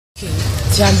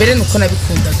Mbere nuko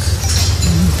nabikundaga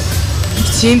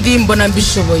ikindi mbona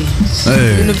mbishoboye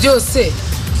ibintu byose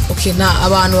na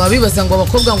abantu babibaza ngo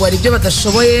abakobwa ngo hari ibyo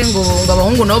badashoboye ngo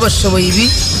abahungu nabo bashoboye ibi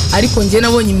ariko njye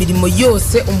nabonye imirimo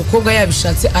yose umukobwa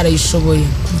yabishatse arayishoboye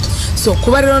so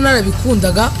kuba rero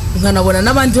narabikundaga nkanabona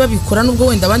n'abandi babikora nubwo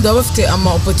wenda abandi baba bafite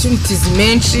ama opportunities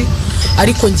menshi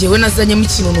ariko njyewe nazanyemo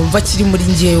ikintu numva kiri muri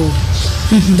njyewe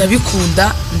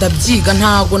ndabikunda ndabyiga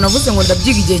ntago navuze ngo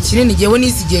ndabyiga igihe kinini njyewe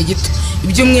n'izi gihe gito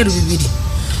ibyumweru 2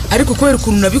 ariko kubera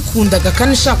ukuntu nabikundaga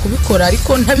kandi nshaka kubikora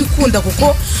ariko ntabikunda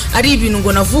kuko ari ibintu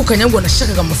ngo navukanye ngo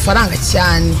nashakaga amafaranga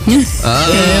cyane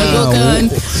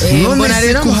none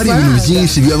rero ko hari ibintu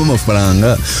byinshi byaba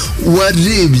amafaranga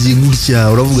warebye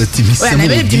gutya uravuga ati bisa mu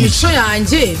narebye imico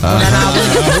yanjye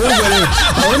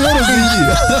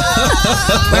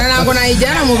ntabwo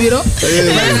nayijyana mu biro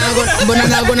mbona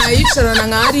ntabwo nayicarana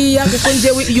nk'ariya kuko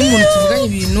njyewe iyo umuntu tuvuganye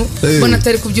ibintu mbona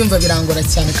atari kubyumva birangora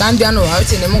cyane kandi hano baba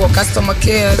bakeneyemo ngo customer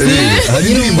care hari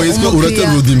indirimbo yitwa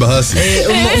uratarudimba hasi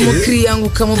umukiriya ngo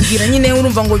ukamubwira nyine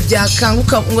urumva ngo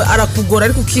byakanguka arakugora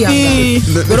ariko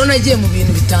ukihangana rero nagiye mu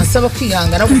bintu bitansaba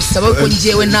kwihangana gusaba ko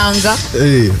njyewe nanga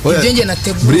ibyo nge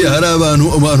nateguye buriya hari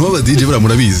abantu baba DJ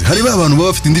murabizi hari abantu baba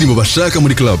bafite indirimbo bashaka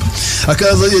muri club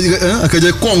akaza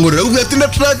akajya kongorera ubwo ati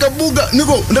ndashaka buga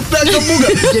niko ndashaka buga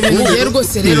ibyo bintu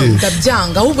rwose rero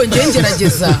ndabyanga ahubwo nge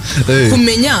ngerageza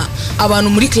kumenya abantu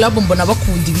muri club mbona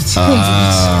bakunda ibiki kumva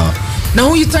ibiki naho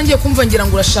uyitangiye kumva ngira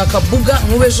ngo urashaka buga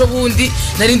nk'ubejo bundi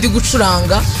nari ndi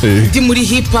gucuranga ndi muri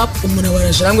hip hop umuntu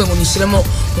abarajangwe ngo nishyiremo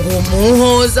ngo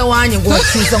muhoza wanye ngo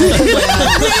wakiza mu kumva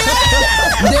yanjye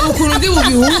ndeba ukuntu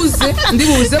ndi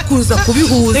buze kuza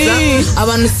kubihuza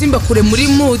abantu simba kure muri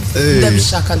mood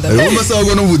ndabishaka uwo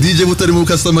masago no DJ butari mu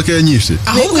customer care nyinshi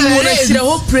ahubwo umuntu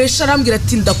ashyiraho pressure arambwira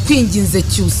ati ndakwinginze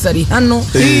cyusari hano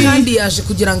kandi yaje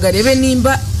kugira ngo arebe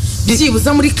nimba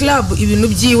byibuza muri club ibintu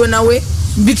byiwe nawe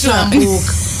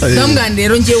bitambuka ndamwana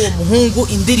rero ngiye uwo muhungu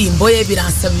indirimbo ye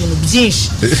biransaba ibintu byinshi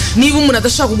niba umuntu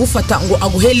adashaka kugufata ngo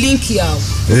aguhe link yawe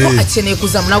ko akeneye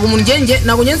kuzama nago umuntu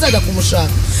nago nyenzaga kumushaka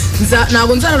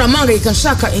nago nzararamangayika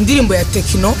nshaka indirimbo ya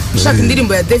Tekno nshaka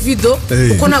indirimbo ya Davido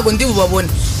uko nago ndi bubabone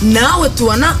nawe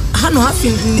tubana hano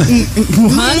hafi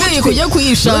muhangaye kujya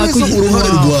kuyishaka uruhare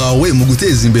rwawe mu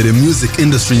guteza imbere music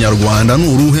industry nyarwanda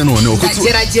n'uruhe none uko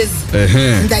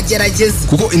ndagerageza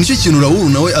kuko nicyo kintu Raoul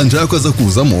nawe anjaka ko aza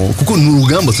kuzamo kuko ni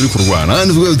urugamba turi kurwana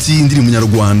kandi tuvuga uti indirimbo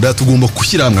nyarwanda tugomba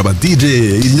gushyira hamwe aba DJ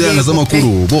injyana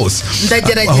z'amakuru bose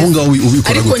ndagerageza aho ngaho ubikora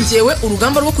ariko njyewe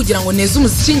urugamba rwo kugira ngo neze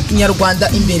umuziki nyarwanda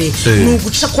imbere ni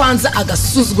uguca kwanza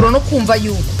agasuzuguro no kumva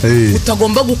yuko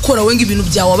utagomba gukora wenga ibintu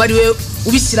byawe abari we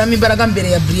ubishyiramo imbaraga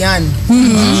mbere ya Brianne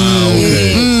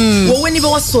wowe niba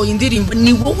wasohoye indirimbo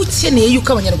ni wowe ukeneye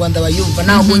yuko abanyarwanda bayumva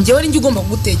ntabwo njyewe ari njye ugomba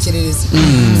kugutekerereza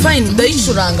fine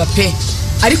ndayicuranga pe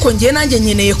ariko njyewe nanjye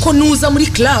nkeneye ko nuza muri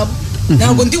club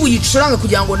ntabwo ndi buyicuranga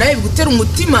kugira ngo nawe bigutera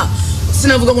umutima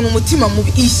sinavuga ngo umutima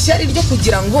mubi ishyari ryo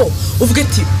kugira ngo uvuge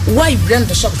ati why Brianne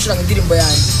ndashaka gucuranga indirimbo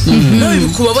yanjye nawe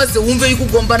bikubabaze wumve yuko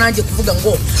ugomba nanjye kuvuga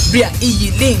ngo Brianne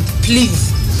iyi link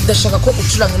please ndashaka ko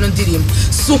ucuranga ino ndirimbo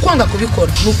si ukwanga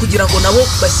kubikora ni ukugira ngo nabo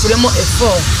bashyiremo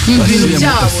effort ibintu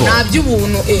byabo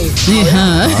naby'ubuntu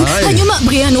hanyuma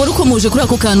Brianne wari ukomeje kuri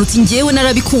ako kantu uti njyewe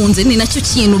narabikunze ni nacyo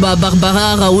kintu ba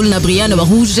Barbara Raoul na Brianne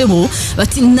bahujeho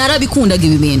bati narabikundaga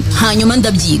ibi bintu hanyuma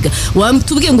ndabyiga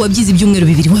tubwiye ngo wabyize ibyumweru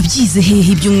 2 wabyize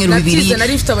hehe ibyumweru 2 nabyize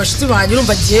nari mfite abashiti banyu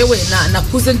urumva njyewe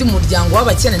nakuze ndi mu muryango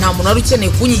w'abakene nta muntu wari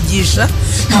ukeneye kunyigisha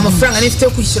nta mafaranga nifite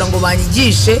yo kwishyura ngo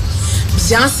banyigishe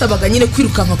byansabaga nyine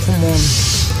kwirukanka ku muntu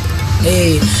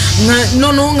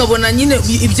noneho nkabona nyine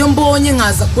ibyo mbonye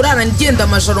nkaza kurara ngenda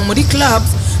amajoro muri club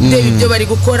ndeba ibyo bari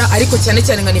gukora ariko cyane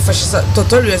cyane nkanifashisha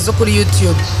tutorials zo kuri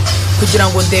YouTube kugira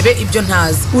ngo ndebe ibyo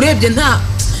ntazi urebye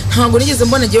ntabwo nigeze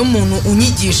mbona ngewe umuntu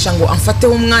unyigisha ngo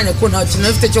amfateho umwanya ko nta kintu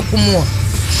afite cyo kumuha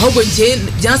ahubwo ngewe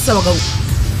byansabaga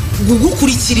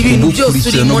gukurikira ibintu byose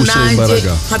urimo nanjye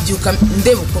nkabyuka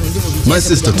ndeba ukuntu ndi bubigenze my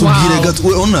sister tubwire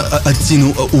gato ona ikintu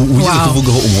ugeze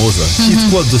kuvugaho umuhoza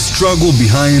cyitwa the struggle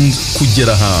behind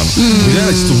kugera ahantu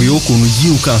birana kitubwiye ukuntu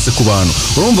yirukanse ku bantu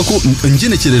urumva ko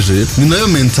ngenekereje ni nayo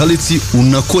mentality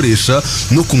unakoresha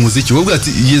no ku muziki wowe ati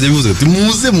yeze bivuze ati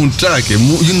muze munshake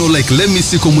you know like let me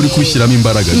see ko muri kwishyiramo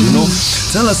imbaraga you know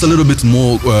tell us a little bit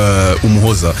more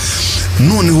umuhoza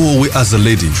noneho wowe as a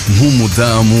lady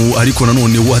nk'umudamu ariko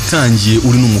nanone watangiye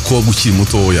uri n'umukobwa ukiri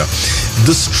mutoya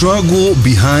the struggle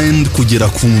behind kugera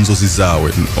ku nzozi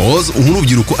zawe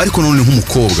nk'urubyiruko ariko nanone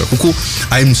nk'umukobwa kuko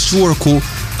I'm sure ko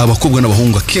abakobwa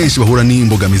n'abahungu kenshi bahura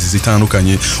n'imbogamizi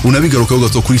zitandukanye unabigaruka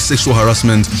gato kuri sexual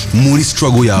harassment muri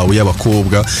struggle yawe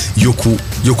y'abakobwa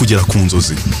yo kugera ku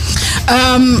nzozi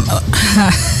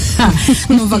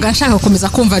numvaga nshaka gukomeza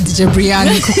kumva DJ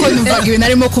Brianne kuko numvaga ibintu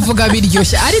arimo kuvuga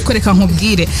biryoshye ariko reka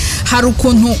nkubwire hari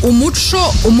ukuntu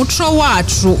umuco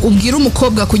wacu ubwira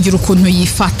umukobwa kugira ukuntu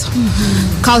yifata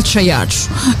culture yacu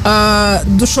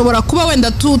dushobora kuba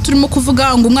wenda turimo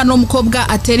kuvuga ngo umwana w'umukobwa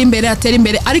atera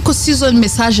imbere ariko season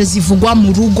message zivugwa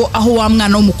mu rugo aho wa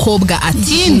mwana w'umukobwa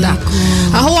atinda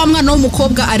aho wa mwana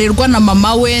w'umukobwa arerwa na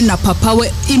mama we na papa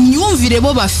we imyumvire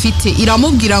bo bafite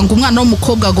iramubwira ngo umwana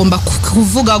w'umukobwa agomba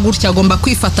kuvuga gutya agomba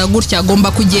kwifata gutya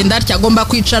agomba kugenda atya agomba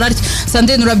kwicara atya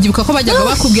Sandrina urabyibuka ko bajyaga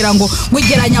bakubwira ngo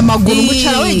wegeranya amaguru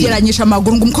mucara wegeranyisha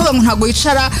amaguru ngo umukobwa ngo ntago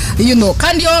yicara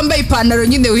kandi iyo wambaye ipantaro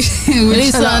nyine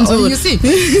wisanzure so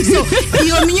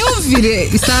iyo myumvire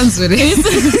isanzure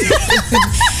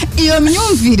iyo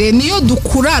myumvire niyo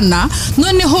dukurana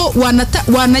noneho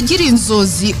wanagira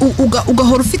inzozi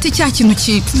ugahora ufite cya kintu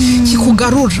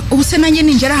kikugarura ubu se nanjye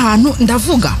ningera ahantu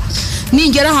ndavuga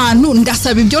ningera ahantu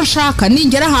ndasaba ibyo nshaka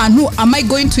ningera ahantu am I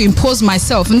going to impose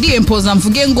myself impose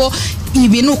mvuge ngo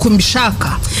ibi nuko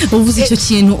mbishaka uvuze icyo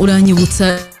kintu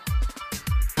uranyibutsa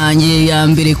ya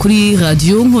mbere kuri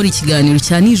radio nkora ikiganiro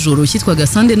cya nijoro cyitwaga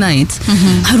Sunday night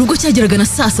hari ubwo cyageraga na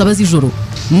saa 7 z'ijoro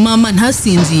mama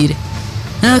ntasinzire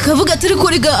akavuga turi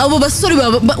kuriga abo basore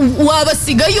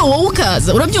wabasigayo wowe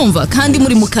ukaza urabyumva kandi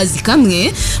muri mu kazi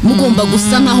kamwe mugomba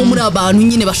gusa nkaho muri abantu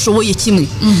nyine bashoboye kimwe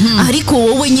ariko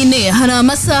wowe nyine hari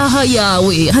amasaha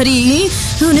yawe hari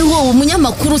noneho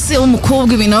umunyamakuru se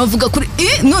w'umukobwa ibintu bavuga kuri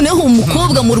noneho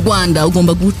umukobwa mu Rwanda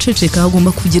ugomba guceceka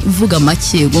ugomba kuvuga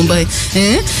make ugomba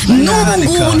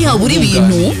n'ubu ntihabura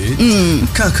ibintu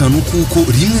kakanu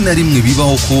kuko rimwe na rimwe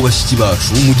bibaho ko bashiki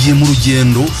bacu mugiye mu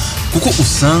rugendo kuko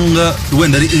usanga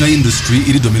wenda ari nka industry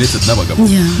iri dominated n'abagabo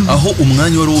aho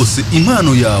umwanya wari wose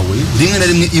impano yawe rimwe na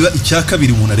rimwe iba icya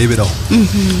kabiri umuntu areberaho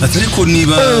atari ko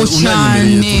niba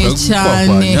unanyemereye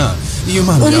tugakwanya iyo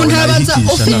mpano yawe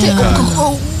nayihitisha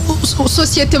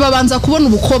societe babanza kubona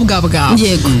ubukobwa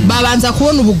bwawe babanza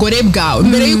kubona ubugore bwawe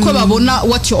mbere yuko babona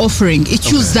what you offering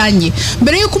icyo uzanye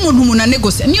mbere yuko umuntu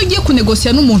anegosia niyo ugiye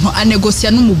kunegosia n'umuntu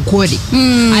anegosia n'umugore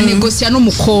anegosia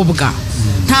n'umukobwa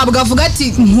ntabwo avuga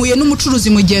ati mpuye n'umucuruzi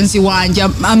mugenzi wanjye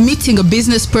I'm meeting a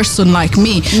business person like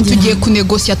me tugiye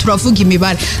kunegosia turavuga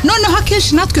imibare noneho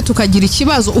akenshi natwe tukagira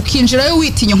ikibazo ukinjirayo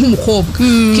witinya nk'umukobwa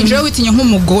ukinjirayo witinya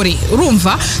nk'umugore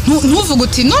urumva ntuvuga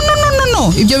uti no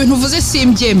ibyo bintu uvuze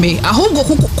simbyeme ahubwo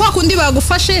kwa kundi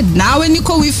bagufashe nawe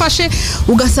niko wifashe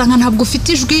ugasanga ntabwo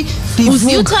ufite ijwi rivuga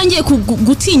uzi utangiye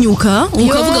gutinyuka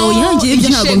ukavuga ngo yangiye ibyo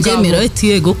ntabwo mbyemera ati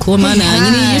yego ko mana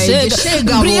yanjye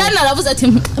Isheja Brianne aravuze ati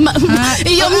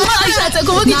iyo mwashatse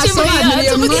kuvuga iki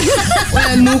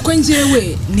nuko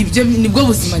njyewe nibwo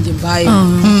buzima njye mbaye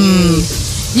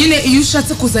nyine iyo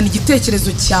ushatse kuzana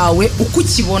igitekerezo cyawe uko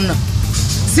ukibona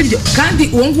sibyo kandi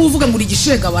uwo nguwo uvuga ngo uri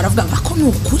Isheja baravuga ko ni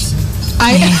ukuri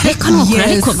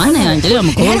ariko mana yanjye rero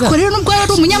mukobwa ariko rero nubwo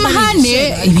ari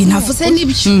umunyamahane ibintu avuze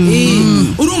nibyo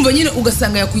urumva nyine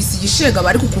ugasanga yakwise Isheja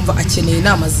bari kukumva akeneye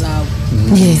inama zawe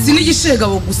si n'Isheja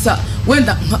gusa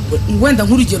wenda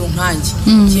nk'urugero nkanjye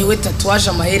yewe tatuwaje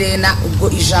amaherena ubwo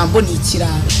ijambo ni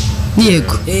ikirara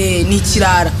yego ni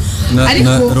ikirara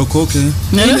ariko rokoke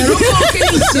ni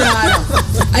ikirara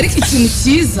ariko ikintu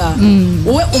cyiza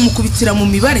wowe umukubitira mu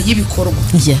mibare y'ibikorwa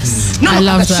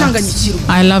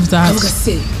I love that avuga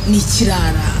se ni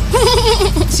ikirara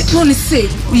none se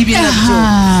ibi nabyo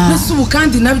nase ubu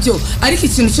kandi nabyo ariko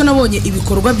ikintu cyo nabonye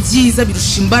ibikorwa byiza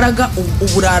birusha imbaraga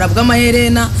uburara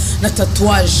bw'amaherena na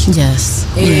tatuwaje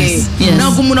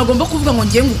ntabwo umuntu agomba kuvuga ngo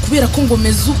ngiye ngo kubera ko ngo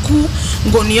mezuku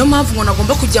ngo niyo mpamvu ngo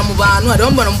nagomba kujya mu bantu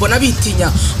hariho mbona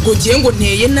bitinya ngo ngiye ngo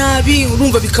nteye nabi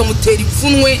urumva bikamutera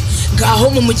ipfunwe ngaho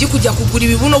mu mujyi kujya kugura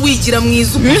ibibuno wigira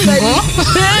mwiza ukari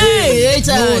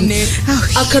cyane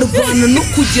akarwana no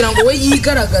kugira ngo we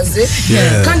yigaragaze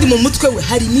kandi mu mutwe we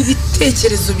hari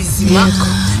n'ibitekerezo bizima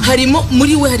harimo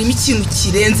muri we harimo ikintu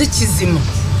kirenze kizima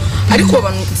ariko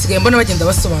abantu nsigaye mbona bagenda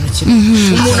basobanukirwa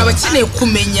umuntu aba akeneye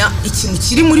kumenya ikintu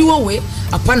kiri muri wowe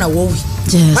apana wowe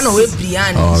apana wowe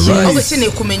Brianne ahubwo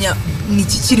akeneye kumenya ni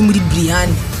iki kiri muri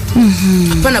Brianne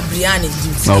apana Brianne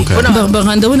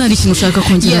ndabona hari ikintu ushaka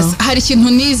kongeraho hari ikintu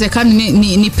nize kandi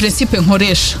ni principe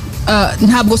nkoresha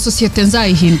ntabwo societe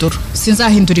nzayihindura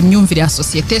sinzahindura imyumvire ya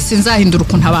societe sinzahindura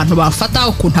ukuntu abantu bafata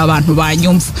ukuntu abantu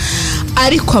banyumva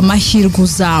ariko amahirwe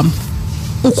uzama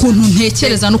ukuntu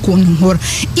ntekereza n'ukuntu nkora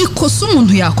ikosa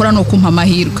umuntu yakora no kumpa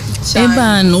amahirwe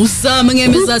ebana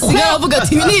uzamwemeza sigara avuga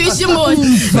ati ibi ni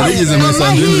ibishyimoni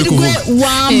amahirwe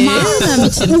wama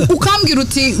ukambwira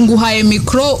uti nguhaye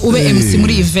mikro ube MC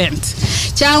muri event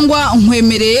cyangwa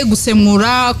nkwemereye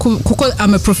gusemura kuko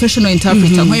I'm a professional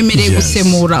interpreter nkwemereye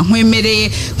gusemura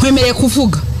nkwemereye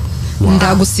kuvuga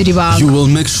ndagusiribanga you will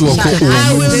make sure ko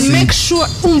I will make sure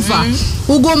umva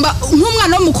ugomba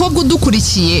nk'umwana w'umukobwa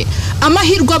udukurikiye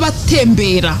amahirwe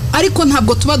abatembera ariko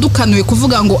ntabwo tuba dukanuye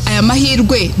kuvuga ngo aya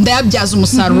mahirwe ndayabyaza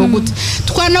umusaruro gute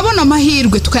twanabona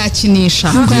amahirwe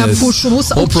tukayakinisha tukayapfusha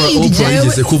ubusa Oprah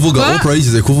yigeze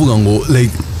kuvuga ngo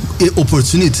like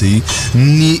opportunity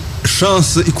ni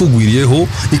chance ikugwiriyeho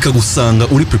ikagusanga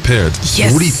uri prepared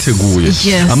uriteguye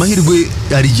amahirwe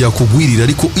arijya kugwirira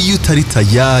ariko iyo utari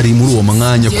tayari muri uwo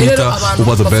mwanya kwita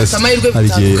uba the best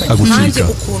arigiye agucika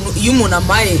ukuntu iyo umuntu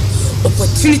amaye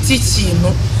opportunity y'ikintu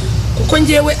kuko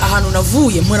ngewe ahantu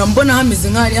navuye mpora mbona hameze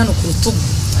nk'ahari hano ku rutugu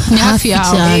ni hafi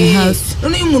yawe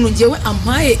none iyo umuntu ngewe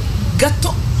amaye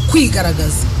gato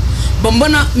kwigaragaza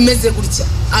mbona meze gutya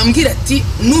ambwira ati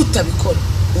nutabikora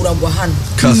uragwa hano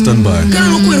stand by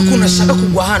kandi ukubera ukuntu ashaka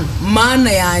kugwa hano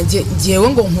mana yanjye ngewe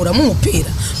ngo nkuramo umupira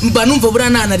mba numva buriya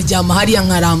nanaryama hariya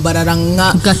nkarambarara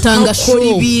gatanga show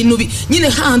ibintu nyine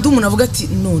handi umuntu avuga ati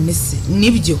none se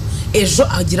nibyo ejo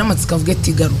agira amatsiko avuga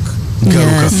ati garuka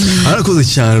arakoze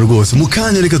cyane rwose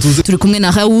mukanya reka tuze turi kumwe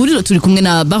na Raoul turi kumwe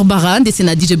na Barbara ndetse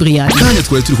na DJ Brianne kandi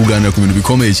twari turi kuganira ku bintu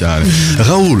bikomeye cyane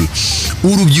Raoul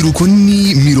urubyiruko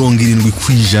ni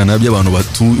 70% by'abantu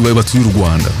batuye u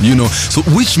Rwanda you know so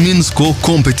which means ko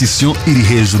competition iri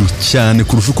hejuru cyane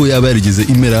kurusha uko yaba yarigeze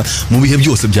imera mu bihe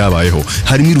byose byabayeho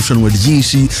harimo irushanwa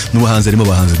ryinshi mu bahanzi harimo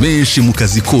abahanzi benshi mu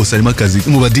kazi kose harimo akazi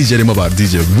mu ba DJ harimo aba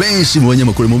DJ benshi mu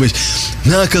banyamakuru mu benshi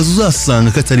nta kazi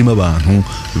uzasanga katarimo abantu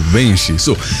benshi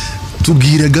so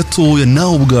tubwire gatoya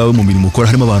nawe ubwawe mu mirimo ukora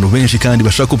harimo abantu benshi kandi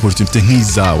bashaka opportunity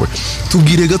nk'izawe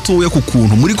tubwire gatoya ku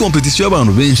kuntu muri competition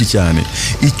y'abantu benshi cyane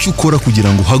icyo ukora kugira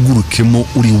ngo uhagurukemo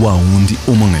uri wa wundi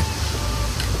umwe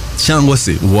cyangwa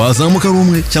se wazamuka ari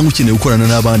umwe cyangwa ukeneye gukorana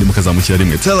n'abandi mukazamukira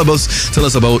rimwe tell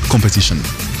us about competition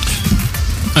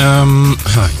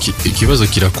ikibazo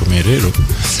kirakomeye rero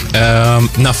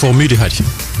na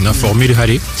formule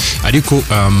hari ariko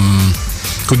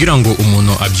kugira ngo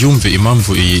umuntu abyumve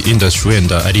impamvu iyi industry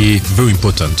wenda ari very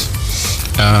important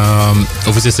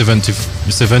uvuze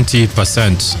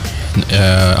 70%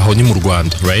 aho ni mu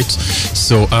Rwanda right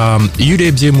so iyo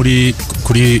urebye muri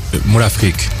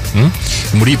Africa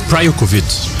muri prior covid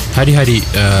hari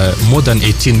more than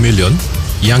 18 million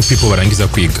young people barangiza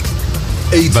kwiga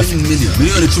 18 million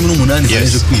miliyoni 18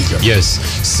 zaje kwiga yes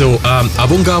so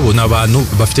abo ngabo n'abantu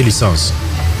bafite license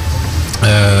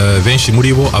benshi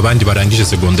muri bo abandi barangije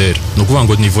secondaire no kuvuga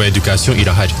ngo niveau education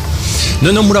irahari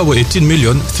none muri abo 18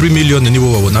 million 3 million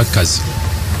nibo babona akazi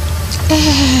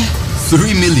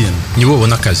 3 million nibo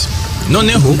babona akazi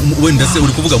noneho wenda se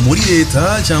uri kuvuga muri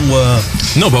leta cyangwa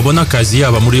no babona akazi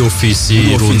yaba muri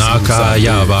ofisi runaka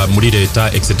yaba muri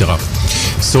leta etc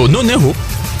so noneho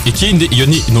ikindi iyo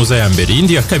ni inoza ya mbere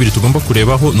indi ya kabiri tugomba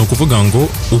kurebaho no kuvuga ngo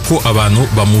uko abantu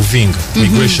ba moving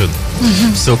migration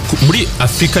so muri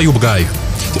Afrika y'ubwayo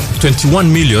 21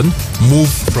 million move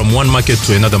from one market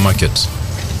to another market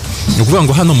no kuvuga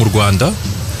ngo hano mu Rwanda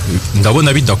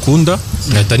ndabona bidakunda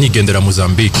ngahita nigendera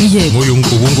Mozambique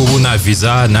ubu ngubu na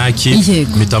visa naki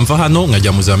mitamva hano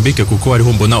nkajya Mozambique kuko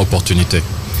hariho mbona opportunité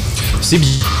sibyo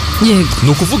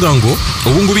no kuvuga ngo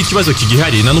ubu ngubu ikibazo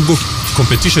kigihari na nubwo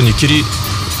competition ikiri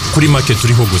kuri market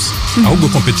uriho gusa ahubwo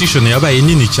competition yabaye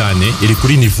nini cyane iri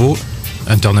kuri niveau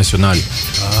international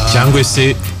cyangwa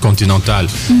se continental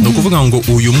no kuvuga ngo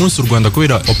uyu munsi u Rwanda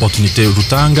kubera opportunité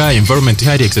rutanga environment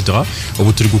ihari etc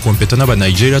ubu turi gukompeta n'aba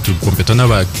Nigeria turi gukompeta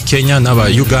n'aba Kenya n'aba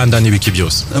Uganda n'ibiki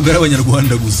byose ntabwo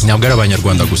ari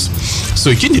abanyarwanda gusa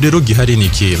so ikindi rero gihari ni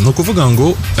iki no kuvuga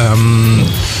ngo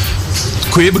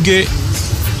kwebwe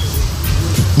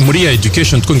muri ya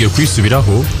education twongeye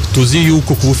kwisubiraho tuzi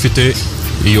yuko kuba ufite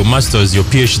iyo masters iyo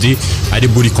PhD ari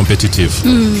buri competitive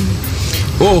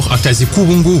akazi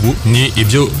k'ubu ngubu ni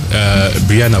ibyo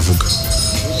Brianne avuga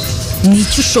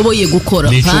nicyo ushoboye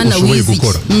gukora hana wizi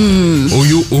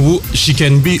uyu ubu she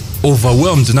can be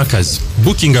overwhelmed n'akazi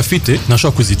booking afite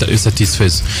ntashobora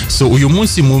kuzisatisface so uyu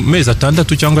munsi mu mezi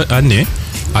 6 cyangwa 4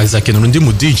 azakenera undi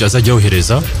mu DJ azajya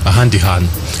yohereza ahandi hantu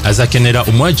azakenera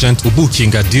agent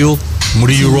ubooking a deal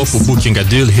muri Europe booking a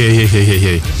deal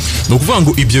he no kuvuga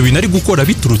ngo ibyo bintu ari gukora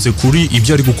biturutse kuri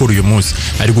ibyo ari gukora uyu munsi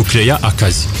ari gucreate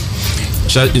akazi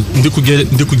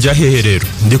ndi kujya hehe rero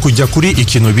ndi kujya kuri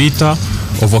ikintu bita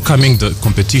overcoming the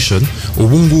competition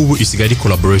ubu ngubu isigari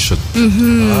collaboration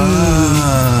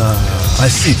I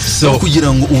see so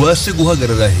kugira ngo ubashe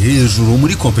guhagarara hejuru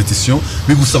muri competition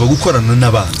bigusaba gukorana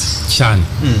n'abandi cyane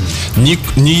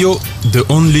niyo the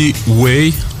only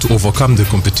way to overcome the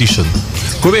competition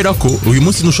kubera ko uyu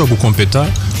munsi ntushobora gukompeta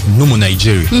n'umu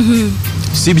Nigeria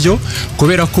sibyo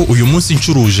kubera ko uyu munsi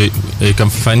ncuruje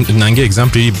nange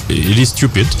example iri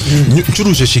stupid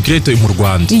ncuruje shikrete mu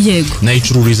Rwanda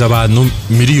nayicururiza abantu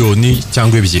miliyoni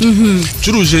cyangwa ebyiri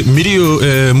ncuruje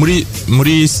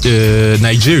muri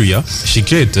Nigeria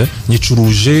shikrete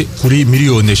nyicuruje kuri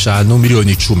miliyoni 5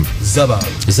 miliyoni 10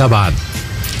 z'abantu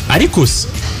ariko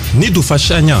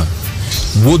nidufashanya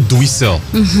what do we sell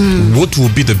what will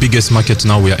be the biggest market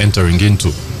now we are entering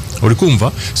into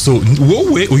urikumva so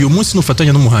wowe uyu munsi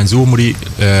nufatanya n'umuhanzi wo muri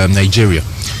Nigeria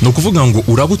no kuvuga ngo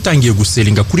urabutangiye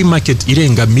guselinga kuri market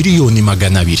irenga miliyoni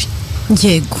 200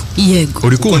 yego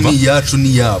urikumva ni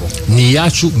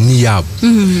yacu ni yabo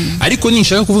ariko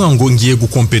ninshaka kuvuga ngo ngiye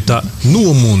gukompeta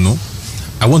n'uwo muntu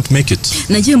I won't make it.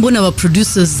 Nagiye mbona aba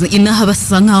producers inaha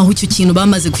basa nkaho icyo kintu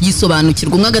bamaze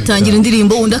kugisobanukirwa umwe agatangira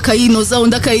indirimbo undi akayinoza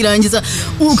undi akayirangiza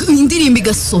indirimbo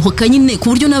igasohoka nyine ku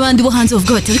buryo nabandi bo hanze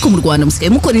bavuga bati ariko mu Rwanda musigaye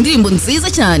mukora indirimbo nziza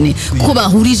cyane kuko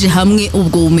bahurije hamwe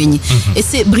ubwo bumenyi.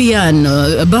 Ese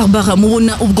Brianne Barbara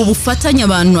mubona ubwo bufatanya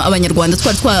abantu abanyarwanda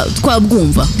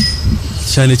twabwumva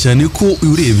cyane ko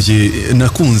urebye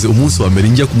nakunze umunsi wa mbere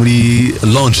njya muri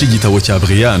launch y'igitabo cya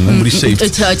Brianne muri Shape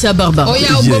cya Barbara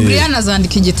oya ubwo Brianne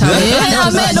azandika igitabo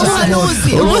amen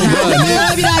umuhanuzi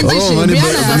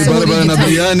Barbara na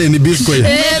Brianne ni biscoye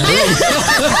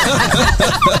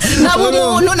na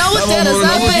Bumuntu na utera za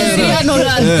pezi hano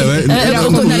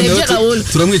randi narebye Raoul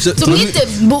tumwite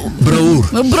Braoul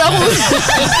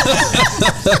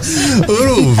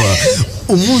urumva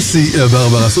umunsi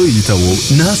Barbara so igitabo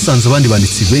nasanze abandi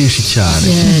banditsi benshi cyane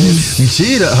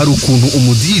nkira hari ukuntu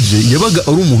umu DJ yabaga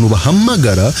ari umuntu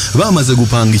bahamagara bamaze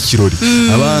gupanga ikirori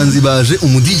abanzi baje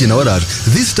umu DJ na waraje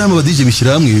this time aba DJ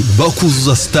bishyira hamwe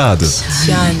bakuzuza stade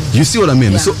you see what I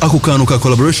mean so ako kantu ka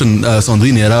collaboration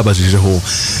Sandrina yarabajijeho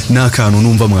nakantu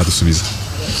numva mwadusubiza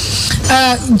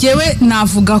jewe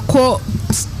navuga ko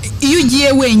iyo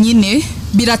ugiye wenyine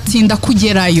biratinda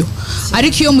kugerayo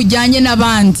ariko iyo mujyanye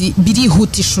n'abandi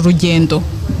birihutisha urugendo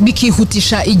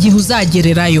bikihutisha igihe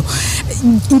uzagererayo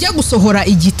njya gusohora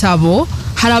igitabo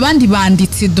hari abandi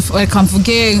banditsi reka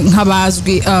mvuge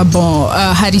nk'abazwi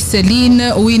hari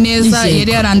Celine Uwineza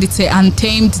yari yaranditse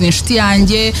Untamed ni inshuti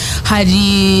yanjye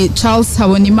hari Charles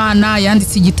Habonimana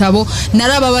yanditse igitabo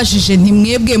narababajije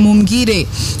ntimwebwe mumbwire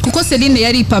kuko Celine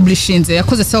yari publishinze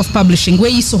yakoze self publishing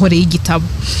we yisohoreye igitabo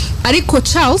ariko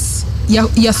Charles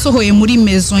yasohoye muri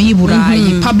maison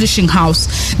y'Iburayi publishing house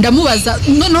ndamubaza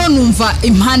noneho numva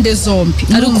impande zombi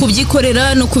ari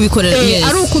ukubyikorera no kubikorera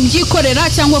ari ukubyikorera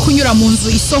cyangwa kunyura mu nzu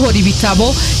isohora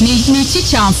ibitabo ni iki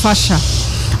cyamfasha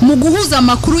mu guhuza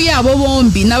amakuru yabo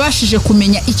bombi nabashije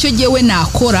kumenya icyo gewe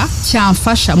nakora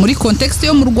cyamfasha muri context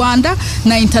yo mu Rwanda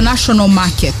na international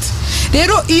market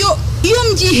rero iyo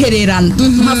mbyihererana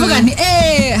nkavuga nti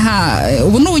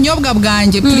ubu n'ubunyobwa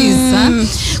bwanjye please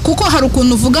kuko hari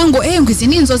ukuntu uvuga ngo ngo izi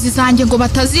ni inzozi zanjye ngo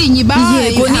batazinyiba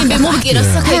yego nimbe mubwira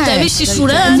sakahita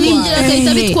bishishura ningira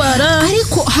akahita bitwara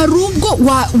ariko hari ubwo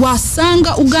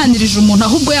wasanga uganirije umuntu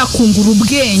ahubwo yakungura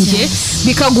ubwenge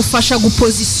bikagufasha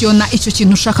gupozisiona icyo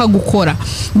kintu ushaka gukora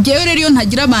ngewe rero iyo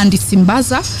ntagira abanditsi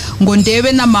mbaza ngo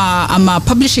ndebe n'ama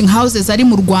publishing houses ari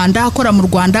mu Rwanda akora mu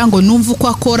Rwanda ngo numve uko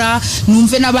akora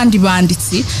numve n'abandi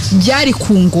banditsi byari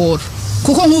kungora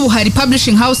kuko nk'ubu hari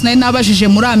publishing house nayo nabajije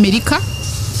muri Amerika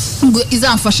ngo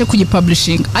izamfashe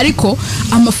kugipublishing ariko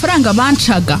amafaranga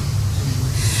bancaga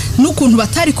n'ukuntu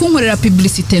batari kunkorera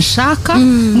publicité nshaka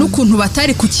n'ukuntu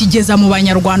batari kukigeza mu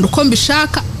banyarwanda uko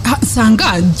mbishaka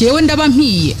sanga jewe ndaba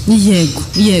mpiye yego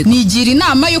nigira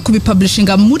inama yo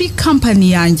kubipublishinga muri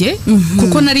company yanjye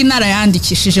kuko nari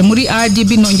narayandikishije muri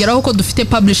RDB nongeraho ko dufite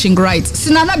publishing rights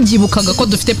sinanabyibukaga ko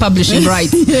dufite publishing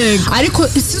rights ariko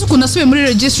sizuko nasubiye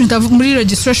muri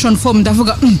registration form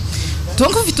ndavuga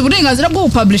Tongo ufite uburenganzira bwo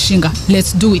publishinga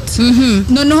let's do it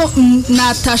noneho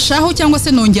natashaho cyangwa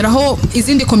se nongeraho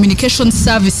izindi communication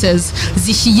services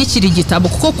zishyigikira igitabo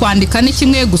kuko kwandika ni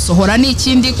kimwe gusohora ni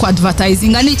ikindi kwa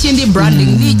advertising ni ikindi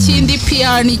branding ni ikindi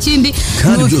PR ni ikindi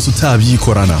kandi byose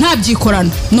utabyikorana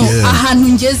ahantu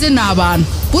ngeze n'abantu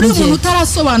buri muntu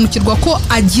utarasobanukirwa ko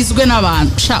agizwe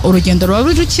n'abantu sha urugendo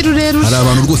ruba rukiri rero hari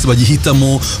abantu rwose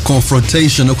bagihitamo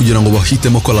confrontation kugira ngo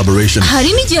bahitemo collaboration hari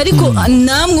n'igihe ariko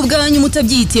namwe ubwanyu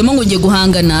mutabyitiyemo ngo ngiye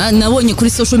guhangana nabonye kuri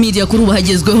social media kuri ubu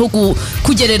hagezweho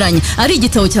kugereranya ari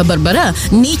igitabo cya Barbara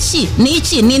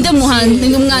niki ninde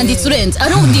mwanditsi urenze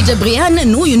ari DJ Brianne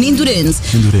n'uyu ninde urenze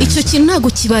icyo kintu ntago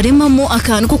kibaremamo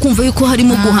akantu ko kumva yuko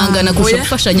harimo guhangana kurusha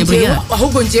gufashanya Brianne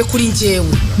ahubwo ngiye kuri njyewe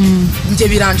ngiye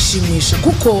biranshimisha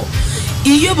kuko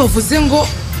iyo bavuze ngo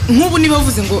nk'ubu niba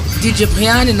bavuze ngo DJ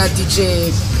Brianne na DJ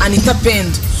Anita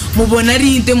Pendo mubona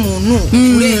ari inde muntu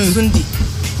urenze undi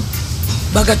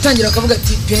bagatangira bakavuga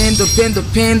ati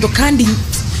pendo kandi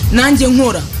nanjye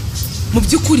nkora mu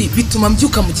by'ukuri bituma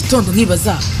mbyuka mu gitondo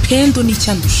nkibaza pendo ni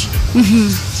cyandusha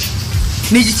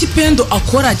ni igiki pendo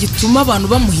akora gituma abantu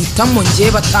bamuhitamo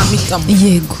ngewe batampitamo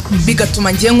yego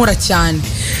bigatuma ngewe nkora cyane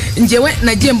ngewe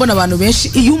nagiye mbona abantu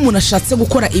benshi iyo umuntu ashatse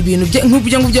gukora ibintu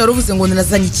nk'ubyo ngubyo yaruvuze ngo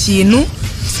nazanye ikintu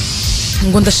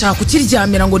ngo ndashaka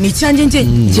kukiryamira ngo ni icyanjye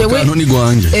ngewe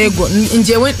ego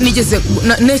ngewe nigeze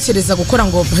nekereza gukora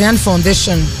ngo Brianne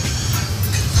Foundation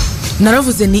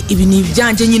naravuze ni ibi ni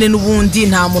ibyanjye nyine n'ubundi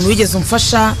nta muntu wigeze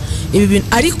umfasha ibi bintu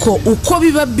ariko uko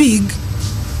biba big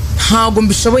ntago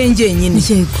mbishoboye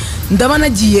njyenyine ndaba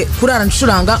nagiye kurara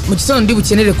ncuranga mu gitondo ndi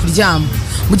bukenere kuryama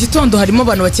mu gitondo harimo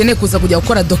abantu bakeneye kuza kujya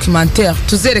gukora documentaire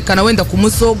tuzerekana wenda ku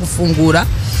munsi wo gufungura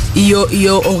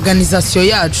iyo organisation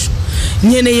yacu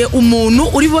nyeneye umuntu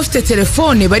uri bafite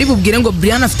telefone bari bubwire ngo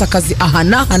Brianne afite akazi aha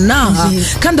n'aha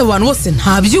kandi abantu bose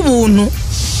nta by'ubuntu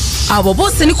abo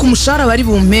bose ni ku mushahara bari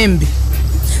bumpembe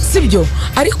sibyo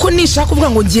ariko nishaka kuvuga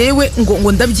ngo ngewe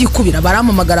ngo ndabyikubira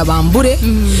barampamagara bambure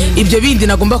ibyo bindi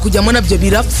nagomba kujyamo nabyo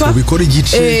birapfa ubikora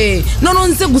igice none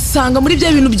nze gusanga muri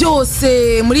bya bintu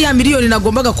byose muri ya miliyoni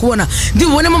nagombaga kubona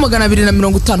ndibubonemo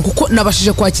 250 kuko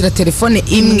nabashije kwakira telefone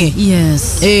imwe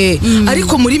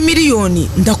ariko muri miliyoni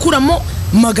ndakuramo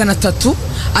 300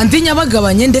 andi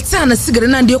nyabagabanye ndetse hanasigara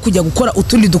nandi yo kujya gukora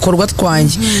utundi dukorwa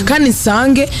twanjye kandi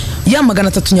nsange ya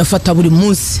 300 nyafata buri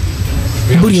munsi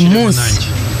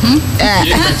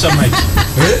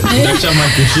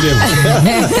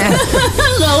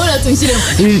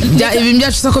ibi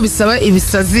byacu sako bisaba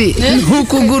ibisazi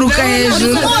nkukuguruka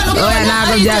hejuru oya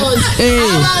nago bya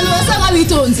abantu basanga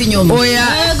bitonze inyuma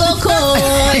yego ko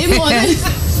imone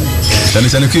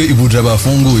cyane ko ibuja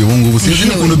bafunguye ubu ngubu sinzi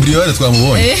n'ukuntu Brianne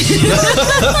twamubonye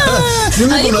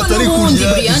ariko atari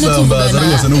kurya isambaza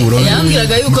rwose n'uburozi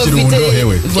yambwiraga yuko afite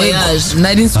voyage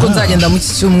nari nzi ko nzagenda mu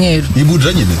iki cyumweru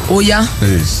ibuja nyine oya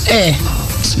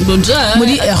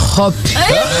muri Europe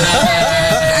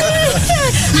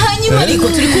hanyuma ariko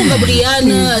turi kumva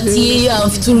Brianne ati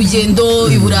afite urugendo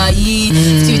i Burayi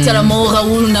afite ibitaramo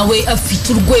Raoul nawe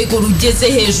afite urwego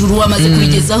rugeze hejuru amaze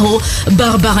kubigezaho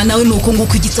Barbara nawe nuko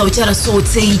nguko igitabo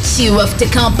cyarasohotse iki afite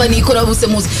company ikora buse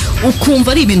muzi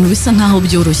ukumva ari ibintu bisa nkaho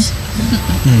byoroshye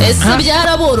ese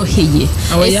byaraboroheye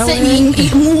ese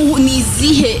ni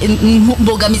zihe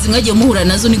mbogamizi mwagiye muhura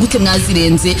nazo ni gute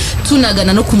mwazirenze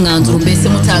tunagana no kumwanzuro mbese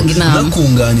mutanga inama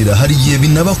nakunganira hari igihe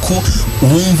binaba ko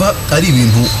wumva ari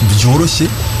ibintu byoroshye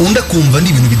unda kumva ni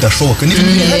ibintu bidashoboka ni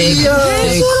ibintu bihariya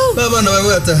babana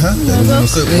bawe bataha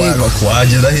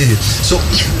kwagera hehe so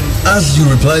as you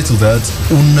reply to that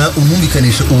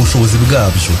unumvikanisha ubushobozi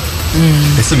bwabyo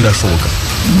ese birashoboka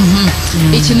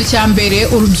ikintu cya mbere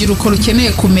urubyiruko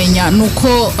rukeneye kumenya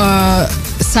nuko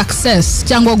success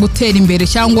cyangwa gutera imbere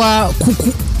cyangwa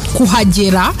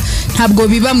kuhagera ntabwo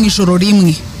biba mu ijoro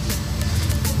rimwe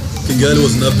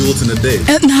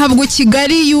ntabwo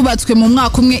Kigali yubatswe mu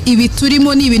mwaka umwe ibi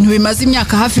turimo ni ibintu bimaze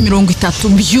imyaka hafi 30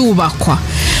 byubakwa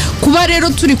kuba rero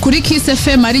turi kuri Kiss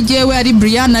FM ari jewe ari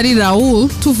Brianne ari Raoul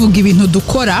tuvuga ibintu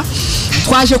dukora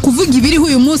twaje kuvuga ibiriho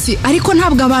uyu munsi ariko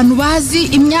ntabwo abantu bazi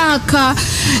imyaka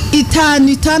 5,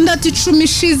 6, 10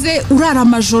 ishize urara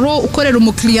amajoro ukorera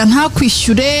umukiriya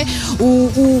ntakwishyure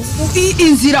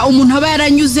inzira umuntu aba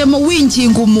yaranyuzemo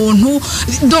winginga umuntu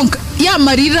donc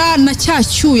yamarira na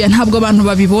cyacyuya ntabwo abantu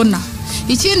babibona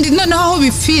ikindi noneho aho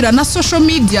bipfira na social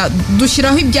media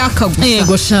dushyiraho ibyaka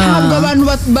gusa ntabwo abantu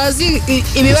bazi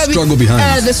ibiba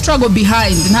the struggle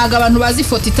behind ntabwo abantu bazi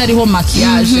ifoto itariho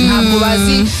maquillage ntabwo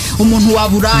bazi umuntu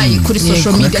waburayi kuri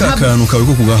social media ntabwo akantu kawe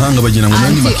ko kugahanga bagira ngo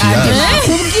ni maquillage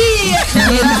kubwiye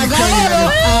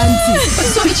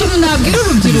so ikintu nabwira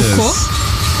urubyiruko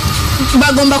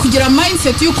bagomba kugira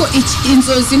mindset yuko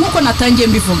inzozi nkuko natangiye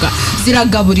mbivuga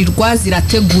ziragaburirwa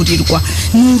zirategurirwa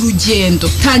ni urugendo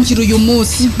tangira uyu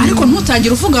munsi ariko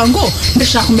ntutangire uvuga ngo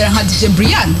ndashaka kumera nka DJ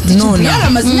Brianne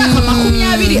amaze imyaka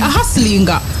 20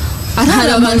 ahaslinga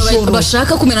hari abantu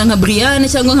bashaka kumera nka Brianne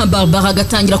cyangwa nka Barbara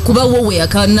agatangira kuba wowe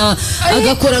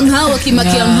agakora nkawe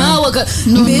akimakira nkawe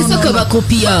mbese akaba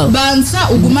kopi yawe banza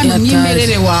ugumana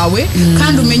imyemerere wawe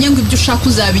kandi umenye ngo ibyo ushaka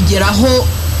uzabigeraho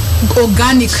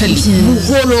organically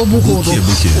buhoro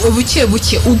buke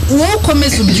wowe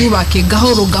ukomeza ubyubake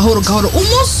gahoro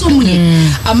umunsi umwe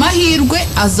amahirwe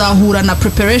azahura na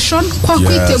preparation kwa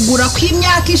kwitegura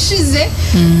kw'imyaka ishize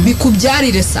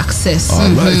bikubyarire success.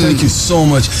 Thank you so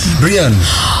much Brianne.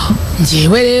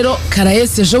 Ngewe rero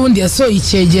Karayese ejo bundi yasohoye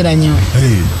icyegeranyo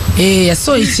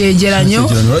yasohoye icyegeranyo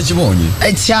urakibonye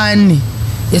cyane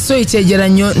yasohoye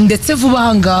icyegeranyo ndetse vuba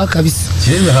ahangaha kabisa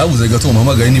cyemwe habuze gato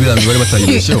umuhamagaye n'ibira mibare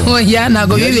batayibesheho oya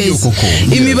ntago bibeshye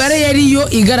imibare yariyo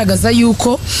igaragaza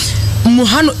yuko mu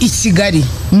hano i Kigali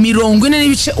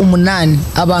 40.8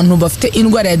 abantu bafite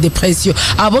indwara ya depression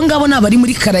abo ngabo nabari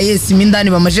muri Karayesi mindani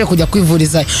bamaje kujya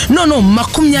kwivuriza none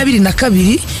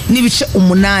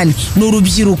 22.8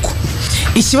 n'urubyiruko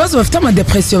ikibazo bafite ama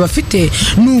depression bafite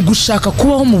n'ugushaka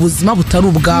kubaho mu buzima butari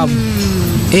ubwabo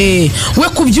we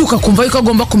kubyuka kumva yuko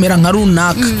agomba kumera nka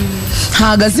runaka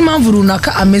ntagaze impamvu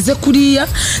runaka ameze kuriya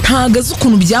ntagaze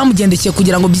ukuntu byamugendekeye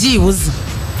kugira ngo byibuze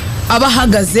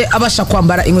abahagaze abasha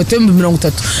kwambara inkweto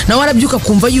y'30 nawe arabyuka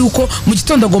kumva yuko mu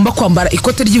gitondo agomba kwambara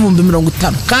ikote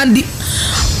y'50 kandi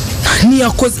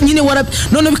niyakoze nyine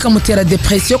none bikamutera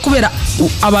depression kubera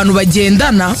abantu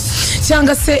bagendana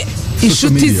cyangwa se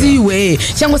inshuti ziwe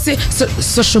cyangwa se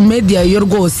social media yo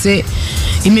rwose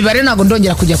imibare nago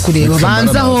ndongera kujya kureba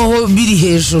banza hoho biri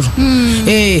hejuru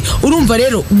urumva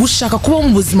rero gushaka kuba mu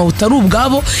buzima butari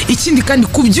ubwabo ikindi kandi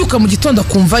kubyuka mu gitondo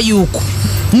kumva yuko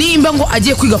nimba ngo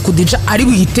agiye kwiga kudija ari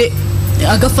buhite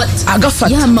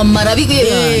agafata yamamara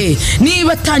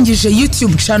niba atangije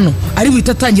YouTube channel ari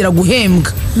buhite atangira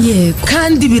guhembwa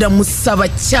kandi biramusaba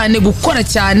cyane gukora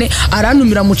cyane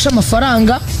arantumira muca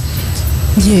amafaranga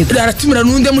aratumira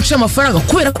n'undi muca amafaranga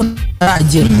kubera ko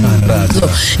aragera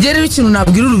rero ikintu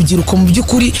nabwira urubyiruko mu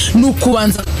by'ukuri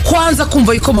nukubanza kwanza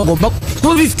kumva yuko bagomba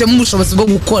kuba bifitemo ubushobozi bwo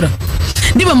gukora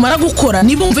nibamara gukora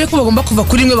nibumve ko bagomba kuva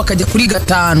kuri 1 bakajya kuri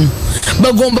 5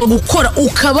 bagomba gukora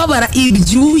ukababara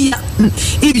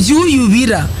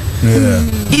ibyuyubira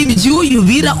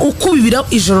ibyuyubira ukubibira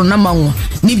ijoro n'amanywa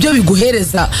nibyo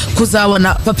biguhereza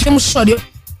kuzabona papier mushori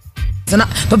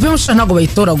ntago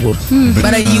bayitoragura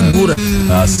barayigura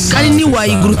kandi ni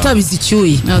wayigura utabizi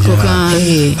icyuye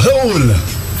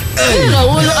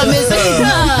Raul ameze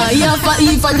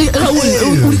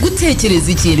uri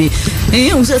gutekereza ikiri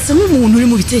ushatse nk'umuntu uri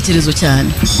mu bitekerezo cyane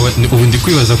ubu ndi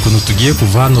kwibaza ukuntu tugiye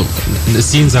kuva hano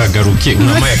sinzagaruke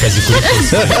mwamaye akazi kuri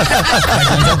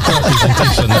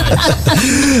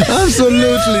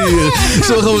absolutely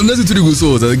so nazi turi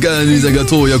gusoza ganiriza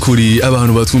gatoya kuri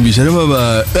abantu batwumbisha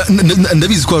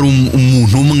ndabizi ko ari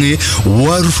umuntu umwe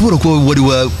warushobora kuba wari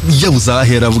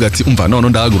yabuzahera avuga ati umva none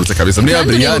ndahagurutse kabisa muri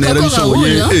Brianne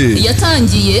yarabishoboye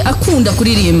yatangiye akunda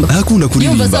kuririmba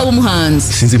yumva azaba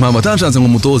umuhanzi sinzi impamvu atanshanze ngo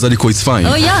mutoza ariko it's fine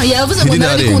yavuze ngo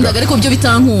ndabikundaga ariko byo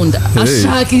bitankunda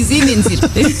ashaka izindi nzira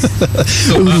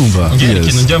urumva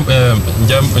ikintu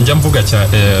njya mvuga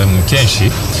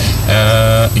kenshi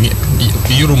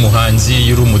iyo uri umuhanzi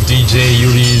iyo uri umu DJ iyo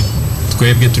uri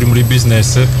twebwe turi muri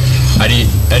business ari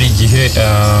igihe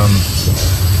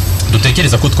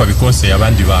dutekereza ko twabikonseye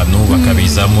abandi bantu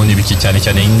bakabizamo n'ibiki cyane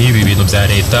cyane n'ibi bintu bya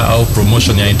leta aho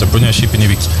promotion ya entrepreneurship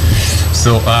n'ibiki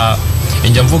so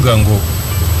njya mvuga ngo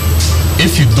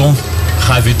if you don't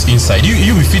have it inside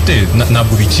iyo bifite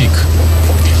ntabwo bicika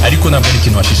ariko ntabwo ari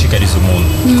ikintu washishikariza umuntu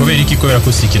kubera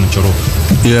ko si ikintu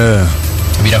cyoroha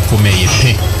birakomeye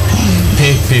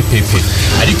pe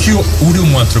ariko iyo uri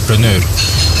umu entrepreneur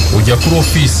ujya kuri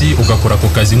ofisi ugakora ako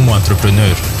kazi nk'umu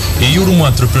entrepreneur iyo uri umu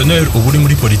entrepreneur uba uri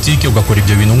muri politiki ugakora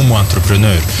ibyo bintu nk'umu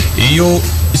entrepreneur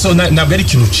so ntabwo ari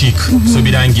ikintu ucika so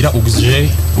birangira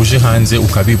uje hanze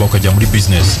ukabiba ukajya muri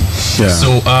business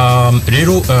so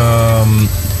rero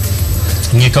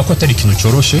nkeka ko atari ikintu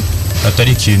cyoroshe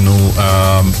atari ikintu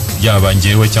yaba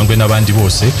njyewe cyangwa n'abandi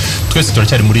bose twese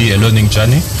turacyari muri learning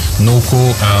journey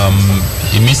nuko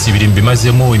iminsi 2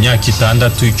 mbimazemo imyaka 6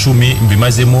 10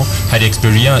 mbimazemo hari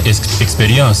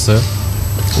experience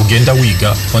ugenda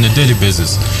wiga on a daily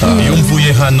basis iyo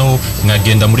mvuye hano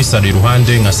nkagenda muri salo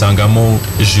iruhande nkasangamo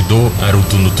judo ari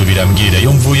utuntu tubirambwira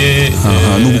iyo mvuye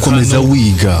n'ugukomeza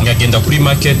wiga nkagenda kuri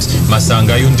market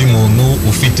masanga y'undi muntu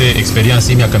ufite experience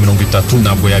y'imyaka 30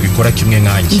 ntabwo yabikora kimwe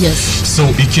nkanjye so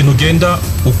ikintu ugenda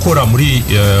ukora muri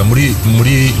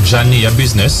journey ya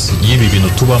business y'ibi bintu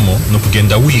tubamo no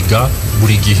kugenda wiga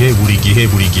buri gihe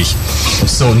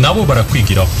so nabo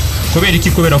barakwigiraho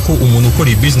kubera ko umuntu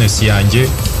ukora business yanjye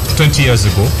 20 years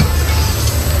ago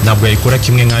ntabwo yayikora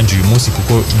kimwe nkanje uyu munsi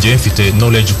kuko njye mfite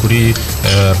knowledge kuri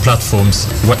platforms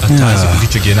atazi kuko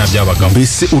icyo gihe ntabyabagamo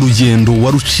mbese urugendo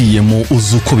waruciyemo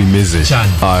uzi uko bimeze cyane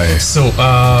so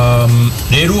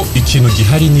rero ikintu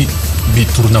gihari ni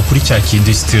bituruna kuri cya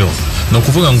kindi still no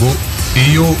kuvuga ngo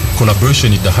iyo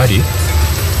collaboration idahari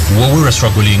wowe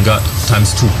urastrugglinga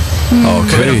times 2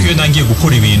 kubera ko iyo nangiye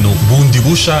gukora ibintu bundi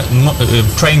busha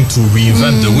trying to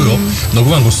reinvent the wheel no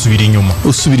kuvuga ngo usubira inyuma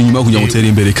kugira ngo utere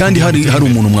imbere kandi hari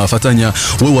umuntu mwafatanya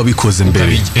we wabikoze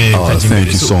mbere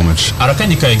thank you so much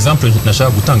arakandika example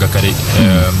nashaka gutanga kare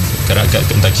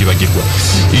ndakibagirwa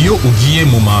iyo ugiye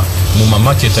mu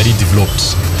market ari developed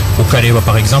ukareba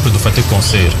par exemple dufate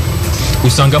concert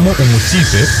usangamo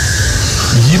umutipe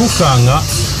yirukanka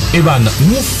ebana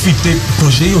mufite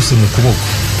projet yose mu kuboko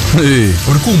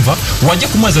uri kumva wajya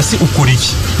kumaza se ukora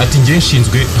iki ati ngiye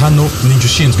nshinzwe hano ninjye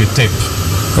ushinzwe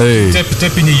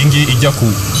tepe ni yingi ijya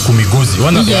ku migozi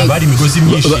wana bari imigozi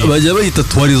myinshi bajya bahita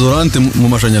tuwarizorante mu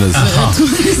mashanyarazi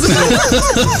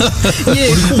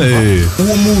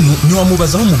uwo muntu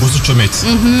niwamubazaho umugozi ucometse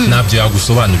ntabyo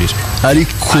yagusobanurira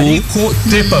ariko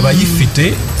tepe aba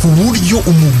yifite ku buryo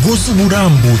umugozi uba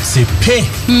urambutse pe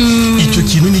icyo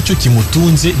kintu nicyo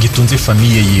kimutunze gitunze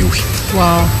famiye yiwe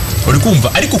uri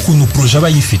kumva ariko ukuntu proje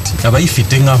aba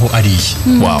yifite nk'aho ari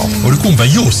iye uri kumva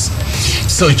yose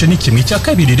so icyo ni kimwe cya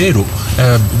kabiri rero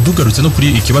dugarutse no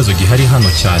kuri ikibazo gihari hano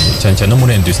cyane no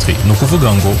muri industry ni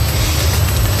ukuvuga ngo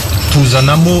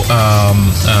tuzanamo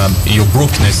iyo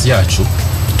brokenness yacu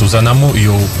tuzanamo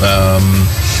iyo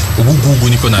ubugugu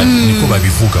niko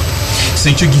babivuga so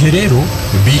icyo gihe rero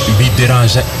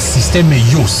bideranja systeme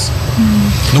yose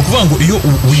ni ukuvuga ngo iyo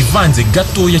wivanze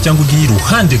gatoya cyangwa ugiye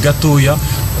iruhande gatoya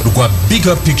rwa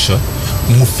bigger picture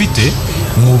mufite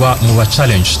muba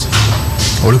challenged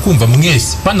uri kumva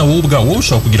mwese pana wowe ubwawe wowe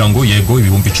ushobora kugira ngo yego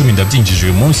ibihumbi 10 ndabyinjije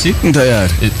uyu munsi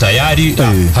tayari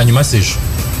hanyuma sejo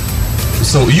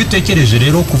so iyo utekereje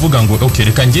rero kuvuga ngo okay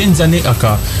reka ngenzane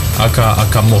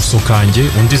akamoso kanjye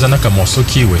undi zana akamoso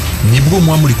kiwe nibwo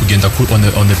muba muri kugenda on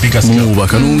a bigger scale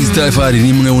mubaka n'itafari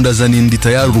rimwe undi azana indi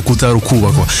tayari urukuta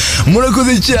rukubakwa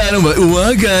murakoze cyane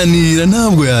uwaganira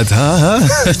ntabwo yataha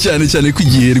cyane ko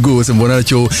igihe rwose mbona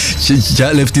cyo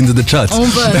left in the chat